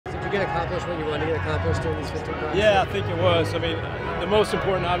you get accomplished what you wanted to get accomplished during these 15 rounds? Yeah, I think it was. I mean, the most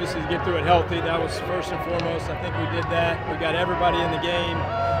important, obviously, is to get through it healthy. That was first and foremost. I think we did that. We got everybody in the game.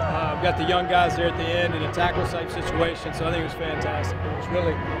 We got the young guys there at the end in a tackle type situation, so I think it was fantastic. It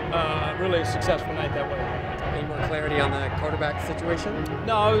was really a successful night that way. Any more clarity on the quarterback situation?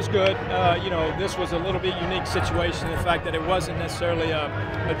 No, it was good. You know, this was a little bit unique situation. The fact that it wasn't necessarily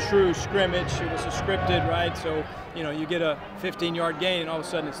a true scrimmage. It was a scripted, right? So, you know, you get a 15-yard gain, and all of a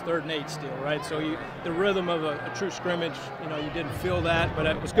sudden it's 3rd and 8 still, right? So the rhythm of a true scrimmage, you know, you didn't feel that, but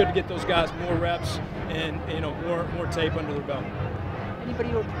it was good to get those guys more reps and, you know, more tape under their belt. Anybody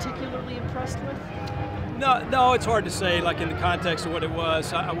you were particularly impressed with? No, it's hard to say, like in the context of what it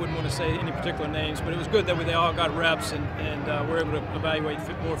was. I wouldn't want to say any particular names, but it was good that they all got reps and were able to evaluate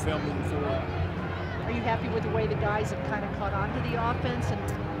more film moving forward. Are you happy with the way the guys have kind of caught on to the offense,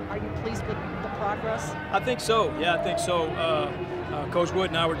 and are you pleased with the progress? I think so. Yeah, I think so. Coach Wood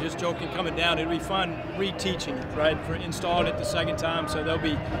and I were just joking coming down. It'll be fun reteaching it, right? For installing it the second time, so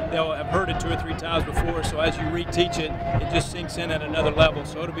they'll have heard it 2 or 3 times before. So as you reteach it, it just sinks in at another level.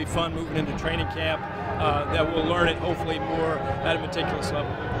 So it'll be fun moving into training camp. That we'll learn it hopefully more at a meticulous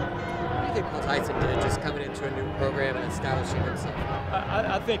level. What do you think Paul Tyson did, just coming into a new program and establishing himself?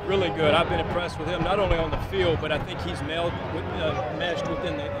 I think really good. I've been impressed with him, not only on the field, but I think he's meshed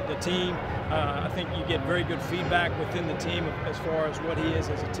within the team. I think you get very good feedback within the team as far as what he is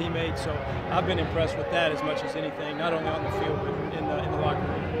as a teammate. So I've been impressed with that as much as anything, not only on the field, but in the locker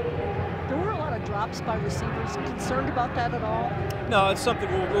room. There were a lot of drops by receivers. Concerned about that at all? No, it's something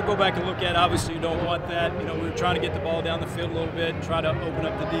we'll go back and look at. Obviously, you don't want that. You know, we were trying to get the ball down the field a little bit and try to open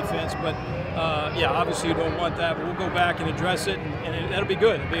up the defense. But, yeah, obviously you don't want that. But we'll go back and address it, and that'll be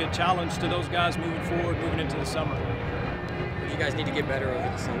good. It'll be a challenge to those guys moving forward, moving into the summer. What do you guys need to get better over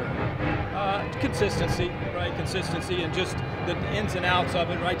the summer? Consistency, right? Consistency and just the ins and outs of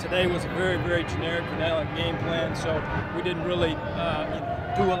it, right? Today was a very, very generic vanilla game plan, so we didn't really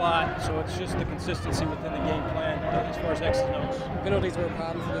do a lot. So it's just the consistency within the game plan as far as X's and O's. Penalties were a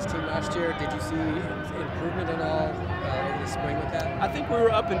problem for this team last year. Did you see improvement at all over the spring with that? I think we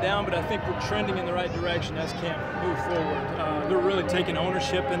were up and down, but I think we're trending in the right direction as camp move forward. They're really taking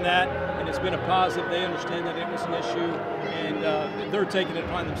ownership in that, and it's been a positive. They understand that it was an issue, and they're taking it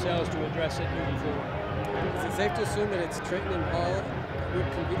upon themselves to address it moving forward. Is it safe to assume that it's Trenton and Paul who are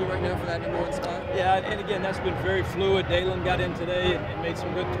competing right now for that #1 spot? Yeah, and again, that's been very fluid. Dalen got in today and made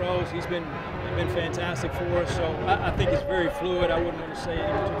some good throws. He's been fantastic for us, so I think it's very fluid. I wouldn't want to say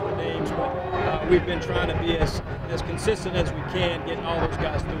any particular names, but we've been trying to be as consistent as we can, getting all those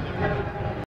guys through there.